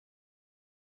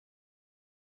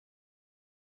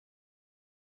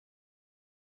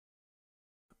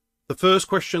The first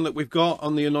question that we've got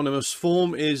on the anonymous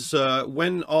form is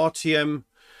when RTM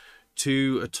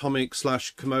to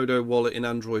Atomic/Komodo wallet in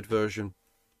Android version.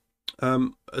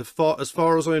 As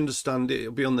far as I understand it,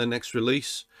 it'll be on their next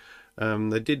release.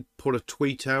 They did put a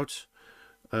tweet out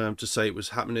to say it was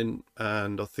happening,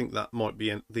 and I think that might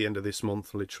be at the end of this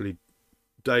month, literally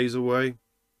days away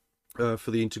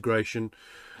for the integration.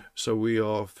 So we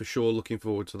are for sure looking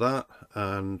forward to that,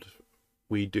 and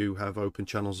we do have open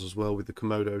channels as well with the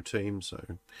Komodo team,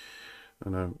 so I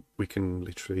know we can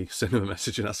literally send them a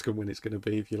message and ask them when it's going to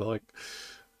be, if you like.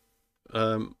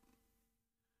 The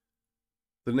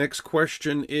next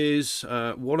question is,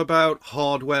 what about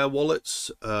hardware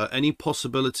wallets? Any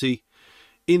possibility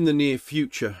in the near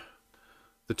future?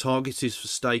 The target is for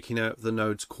staking out the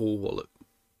node's core wallet.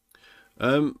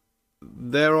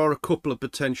 There are a couple of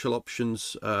potential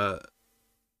options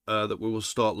that we will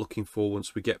start looking for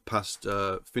once we get past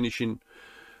finishing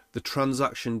the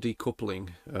transaction decoupling,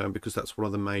 because that's one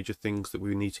of the major things that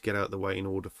we need to get out of the way in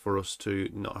order for us to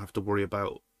not have to worry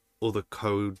about other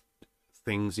code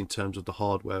things in terms of the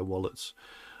hardware wallets.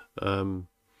 And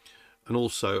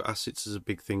also assets is a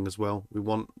big thing as well. We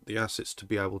want the assets to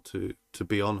be able to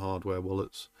be on hardware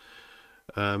wallets.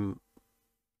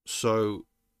 So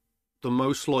the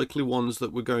most likely ones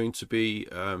that we're going to be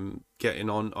getting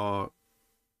on are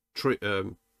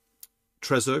Trezor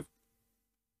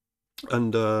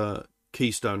and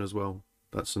Keystone as well.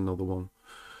 That's another one.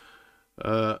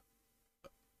 Hope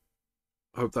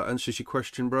that answers your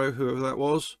question, bro, whoever that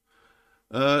was.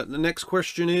 The next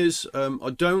question is,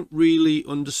 I don't really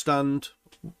understand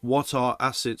what are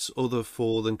assets other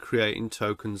for than creating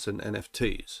tokens and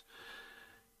NFTs.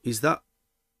 Is that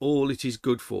all it is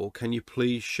good for? Can you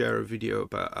please share a video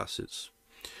about assets?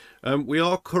 We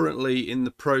are currently in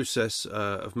the process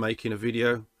of making a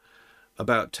video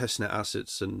about testnet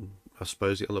assets, and I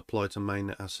suppose it'll apply to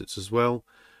mainnet assets as well.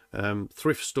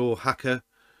 Thrift Store Hacker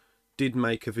did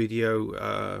make a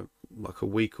video like a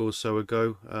week or so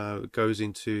ago. It goes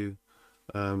into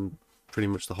pretty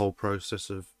much the whole process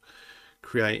of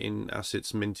creating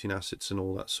assets, minting assets and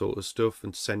all that sort of stuff,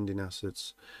 and sending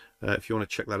assets. If you want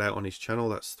to check that out on his channel,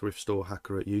 that's Thrift Store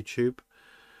Hacker at YouTube.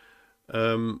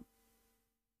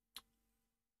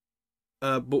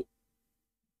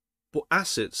 But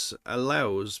assets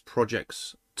allows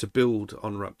projects to build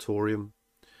on Raptoreum.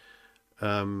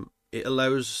 It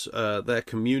allows their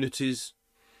communities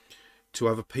to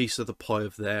have a piece of the pie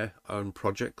of their own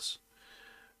projects.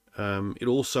 It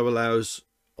also allows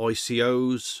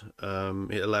ICOs.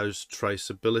 It allows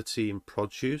traceability in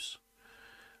produce.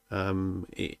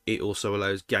 It also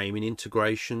allows gaming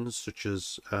integrations, such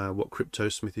as what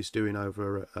CryptoSmith is doing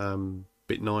over at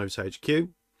BitKnives HQ.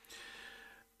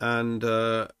 And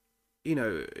you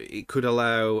know, it could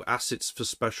allow assets for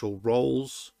special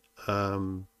roles,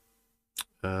 like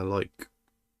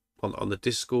on the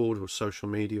Discord or social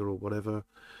media or whatever.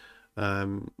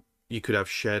 You could have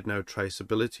shared node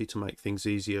traceability to make things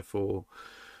easier for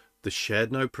the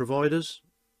shared node providers.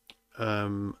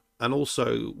 And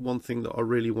also one thing that I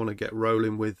really want to get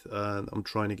rolling with, I'm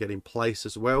trying to get in place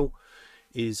as well,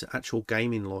 is actual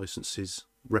gaming licenses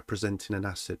representing an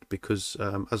asset, because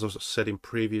as I said in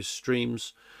previous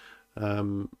streams,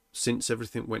 since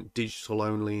everything went digital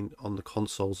only on the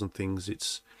consoles and things,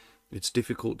 it's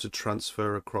difficult to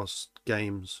transfer across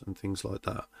games and things like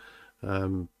that,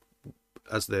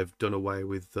 as they've done away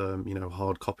with you know,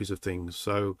 hard copies of things.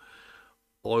 So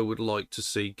I would like to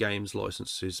see games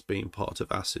licenses being part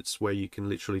of assets, where you can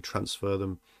literally transfer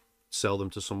them, sell them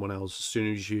to someone else. As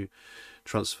soon as you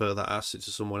transfer that asset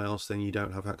to someone else, then you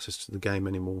don't have access to the game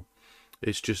anymore.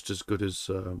 It's just as good as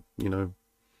you know,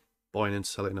 buying and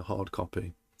selling a hard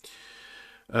copy.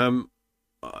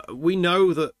 We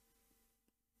know that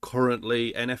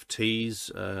currently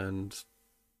NFTs and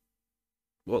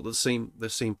they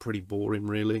seem pretty boring,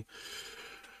 really.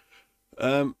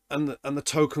 And the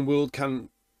token world can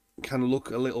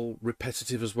look a little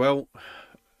repetitive as well.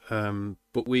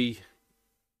 But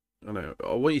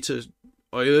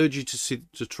I urge you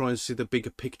to try and see the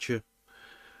bigger picture.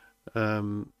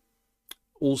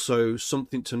 Also,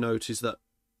 something to note is that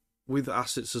with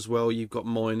assets as well, you've got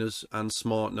miners and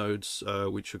smart nodes,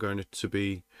 which are going to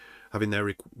be having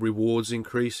their rewards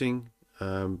increasing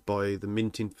by the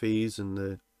minting fees and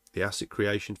the asset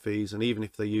creation fees, and even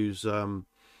if they use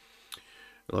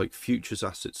like futures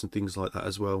assets and things like that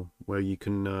as well, where you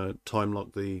can time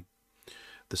lock the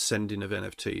sending of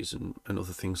NFTs and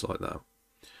other things like that.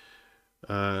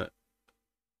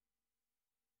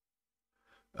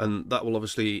 And that will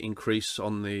obviously increase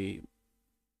on the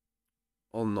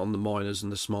miners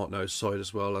and the smart node side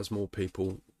as well, as more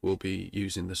people will be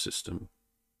using the system.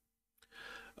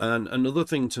 And another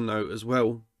thing to note as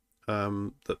well,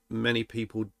 that many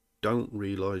people don't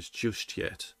realize just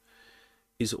yet,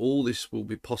 is all this will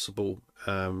be possible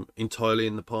entirely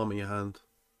in the palm of your hand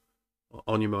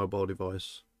on your mobile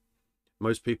device.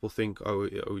 Most people think, oh,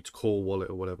 it's core wallet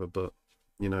or whatever, but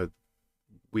you know,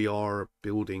 we are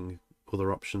building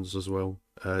other options as well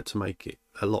to make it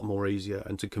a lot more easier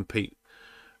and to compete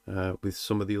with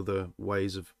some of the other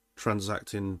ways of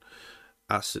transacting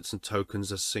assets and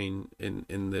tokens as seen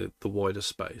in the wider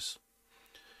space.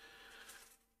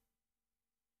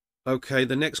 Okay,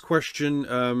 the next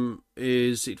question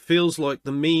is, it feels like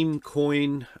the meme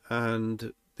coin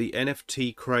and the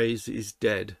NFT craze is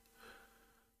dead.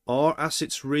 Are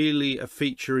assets really a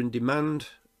feature in demand?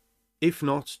 If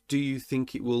not, do you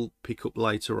think it will pick up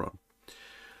later on?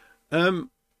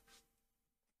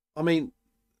 I mean,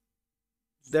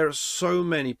 there are so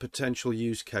many potential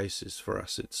use cases for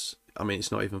assets. I mean,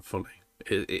 it's not even funny.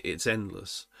 It's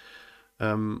endless.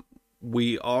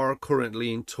 We are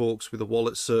currently in talks with a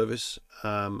wallet service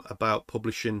about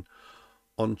publishing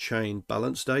on-chain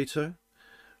balance data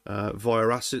via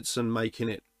assets and making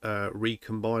it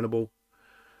recombinable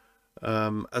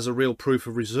as a real proof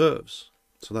of reserves.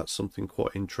 So that's something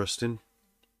quite interesting.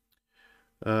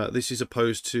 This is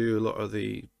opposed to a lot of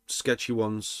the sketchy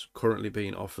ones currently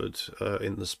being offered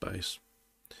in the space.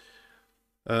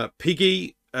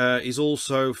 Piggy is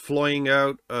also flying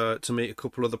out to meet a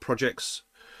couple of the projects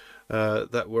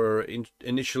that were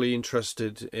initially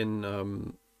interested in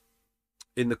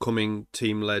the coming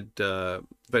team-led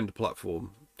vendor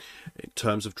platform in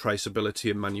terms of traceability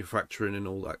and manufacturing and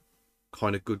all that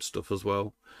kind of good stuff as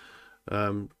well.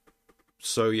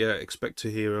 So yeah, expect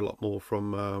to hear a lot more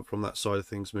from that side of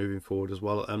things moving forward as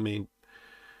well. I mean,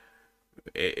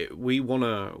 we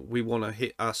wanna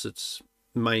hit assets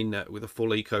mainnet with a full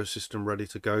ecosystem ready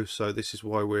to go. So this is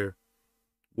why we're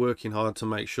working hard to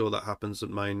make sure that happens at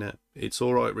mainnet. It's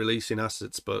all right releasing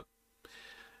assets, but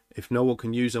if no one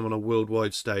can use them on a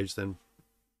worldwide stage, then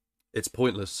it's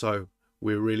pointless. So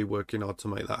we're really working hard to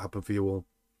make that happen for you all.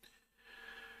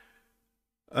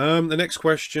 The next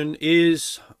question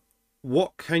is,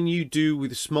 what can you do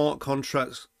with smart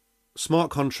contracts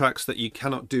that you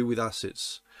cannot do with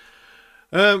assets?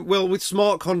 Well, with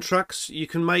smart contracts, you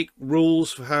can make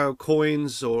rules for how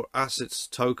coins or assets,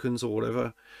 tokens or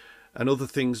whatever, and other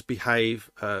things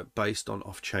behave based on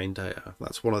off-chain data.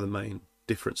 That's one of the main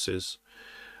differences.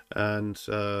 And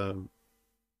the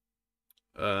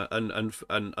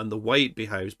way it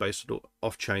behaves based on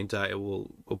off-chain data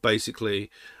will basically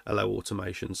allow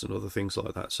automations and other things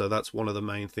like that. So that's one of the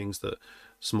main things that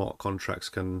smart contracts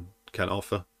can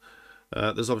offer.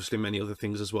 There's obviously many other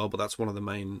things as well, but that's one of the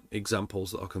main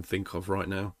examples that I can think of right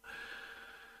now.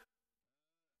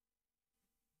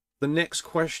 The next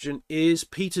question is,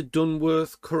 Peter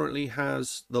Dunworth currently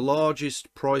has the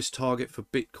largest price target for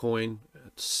Bitcoin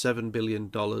at $7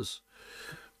 billion.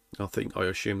 I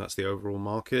assume that's the overall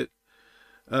market.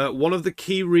 One of the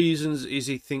key reasons is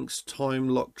he thinks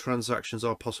time-locked transactions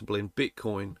are possible in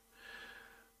Bitcoin.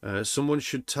 Someone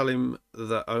should tell him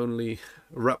that only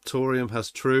Raptoreum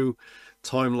has true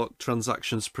time-locked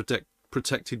transactions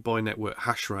protected by network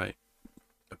hash rate.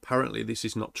 Apparently this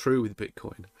is not true with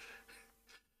Bitcoin.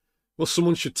 Well,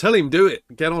 someone should tell him, do it.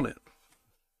 Get on it.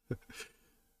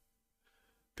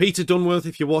 Peter Dunworth,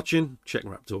 if you're watching, check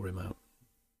Raptoreum out.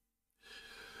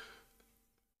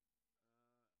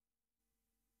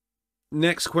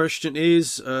 Next question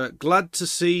is, glad to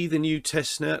see the new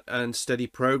testnet and steady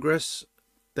progress.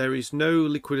 There is no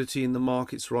liquidity in the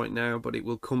markets right now, but it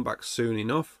will come back soon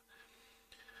enough.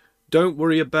 Don't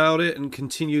worry about it and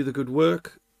continue the good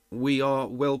work. We are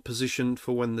well positioned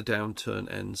for when the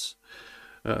downturn ends.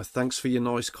 Thanks for your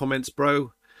nice comments,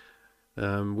 bro.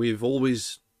 We've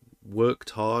always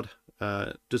worked hard.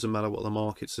 Doesn't matter what the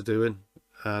markets are doing,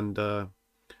 and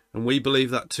we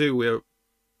believe that too. We're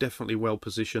definitely well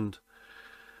positioned.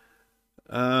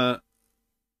 Yeah.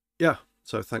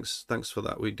 So thanks for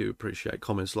that. We do appreciate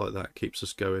comments like that. Keeps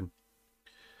us going.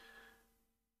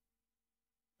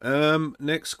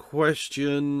 Next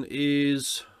question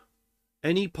is,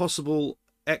 any possible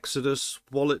Exodus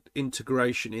wallet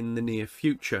integration in the near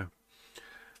future?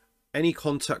 Any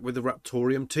contact with the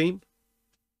Raptoreum team?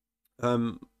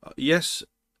 Yes,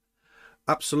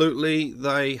 absolutely.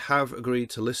 They have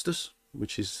agreed to list us,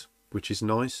 which is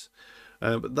nice.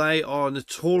 But they are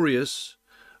notorious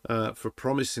for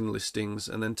promising listings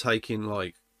and then taking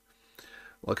like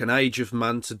an age of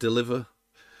man to deliver,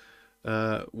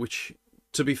 which,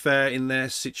 to be fair, in their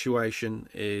situation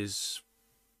is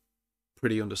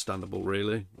pretty understandable,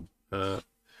 really.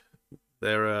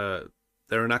 They're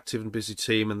an active and busy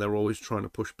team, and they're always trying to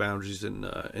push boundaries in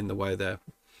the way they're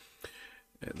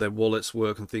their wallets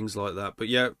work and things like that. But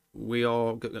yeah, we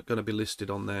are going to be listed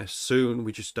on there soon.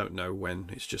 We just don't know when.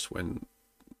 It's just when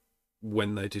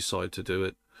they decide to do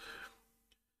it.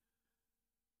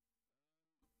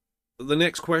 The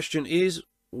next question is,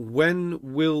 when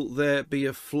will there be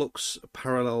a Flux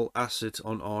parallel asset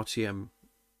on RTM?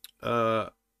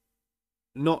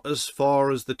 Not as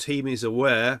far as the team is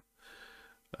aware.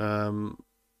 I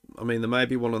mean, there may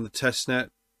be one on the testnet,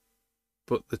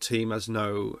 but the team has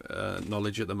no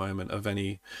knowledge at the moment of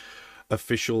any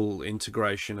official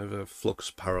integration of a Flux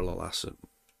parallel asset.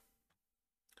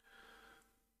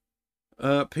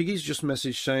 Piggy's just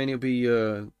messaged saying he'll be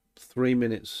 3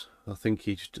 minutes. I think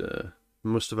he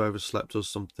must have overslept or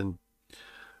something.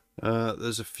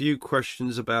 There's a few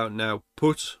questions about now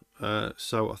put,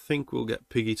 so I think we'll get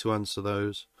Piggy to answer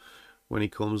those when he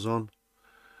comes on.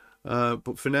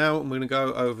 But for now, I'm going to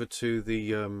go over to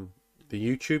the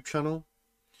YouTube channel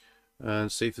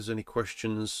and see if there's any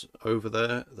questions over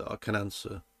there that I can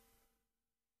answer.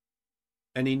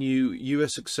 Any new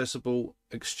US accessible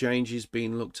exchanges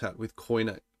being looked at with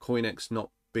CoinEx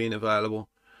not being available?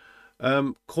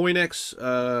 CoinEx,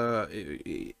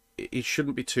 it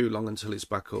shouldn't be too long until it's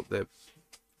back up.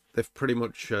 They've pretty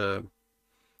much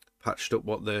patched up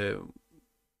what the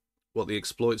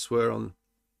exploits were on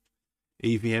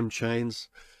EVM chains,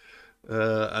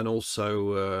 and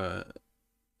also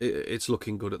it's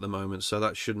looking good at the moment. So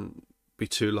that shouldn't be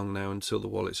too long now until the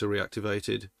wallets are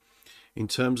reactivated. In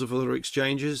terms of other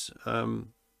exchanges,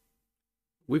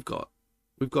 we've got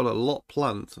a lot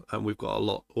planned, and we've got a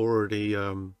lot already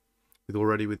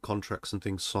with contracts and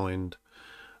things signed.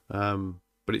 But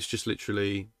it's just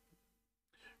literally,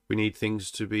 we need things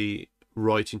to be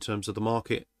right in terms of the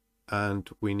market, and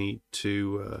we need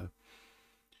to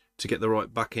get the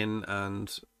right back in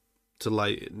and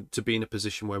to be in a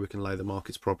position where we can lay the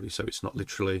markets properly, so it's not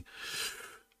literally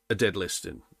a dead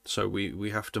listing. So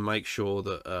we have to make sure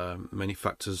that many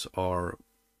factors are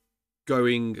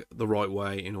going the right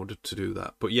way in order to do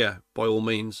that. But yeah, by all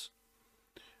means,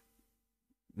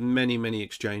 many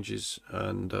exchanges,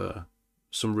 and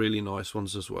some really nice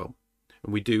ones as well.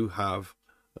 And we do have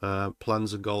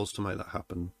plans and goals to make that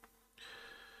happen.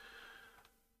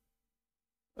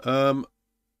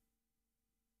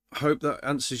 Hope that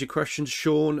answers your questions,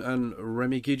 Sean and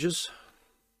Remy Gidges.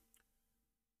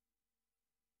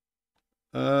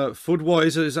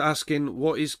 Foodwiser is asking,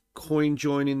 what is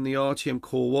Coinjoin in the RTM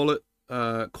core wallet?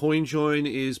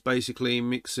 Coinjoin is basically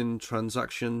mixing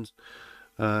transactions,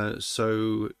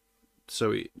 so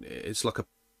it's like a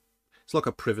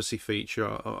privacy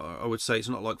feature. I would say it's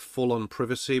not like full on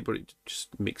privacy, but it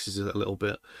just mixes it a little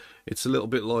bit. It's a little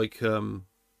bit like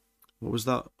what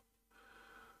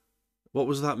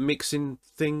was that mixing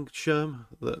thing, Sherm?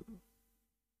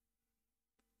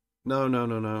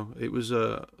 No. It was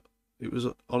on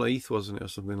ETH, wasn't it, or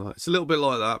something like that? It's a little bit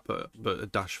like that, but a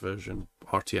Dash version,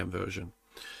 RTM version.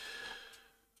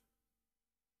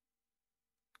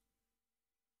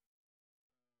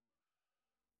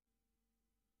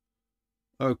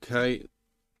 Okay,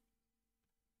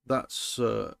 that's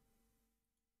about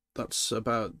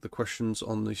the questions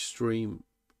on the stream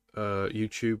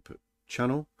YouTube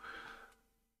channel.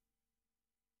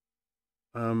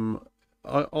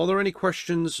 Are there any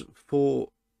questions for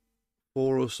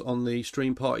us on the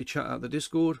stream party chat at the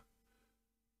Discord?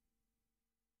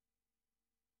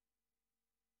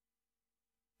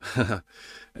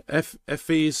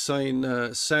 FE is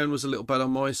saying sound was a little bad on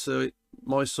my side.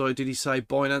 Did he say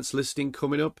Binance listing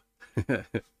coming up?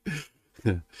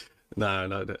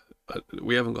 No,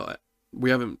 we haven't got a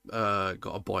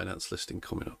Binance listing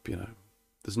coming up. You know,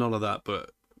 there's none of that.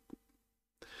 But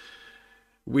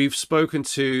we've spoken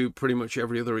to pretty much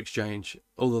every other exchange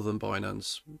other than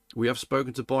Binance. We have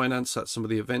spoken to Binance at some of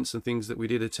the events and things that we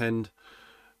did attend,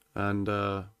 and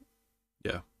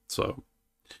yeah, so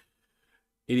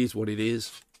it is what it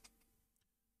is.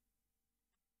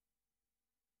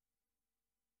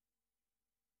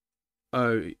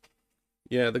 Oh,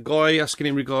 yeah, the guy asking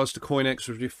in regards to CoinEx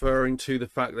was referring to the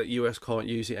fact that US can't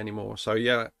use it anymore. So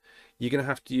yeah, you're going to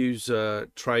have to use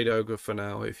Trade Ogre for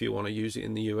now if you want to use it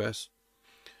in the US.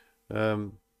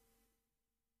 Or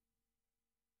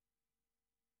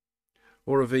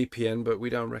a VPN, but we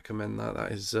don't recommend that.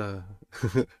 That is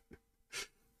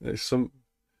there's some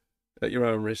at your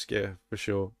own risk, yeah, for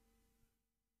sure.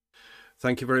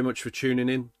 Thank you very much for tuning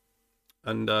in,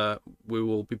 and we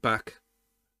will be back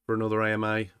for another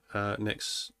AMA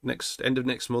next end of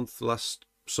next month, last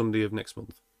Sunday of next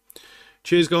month.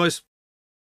 Cheers, guys.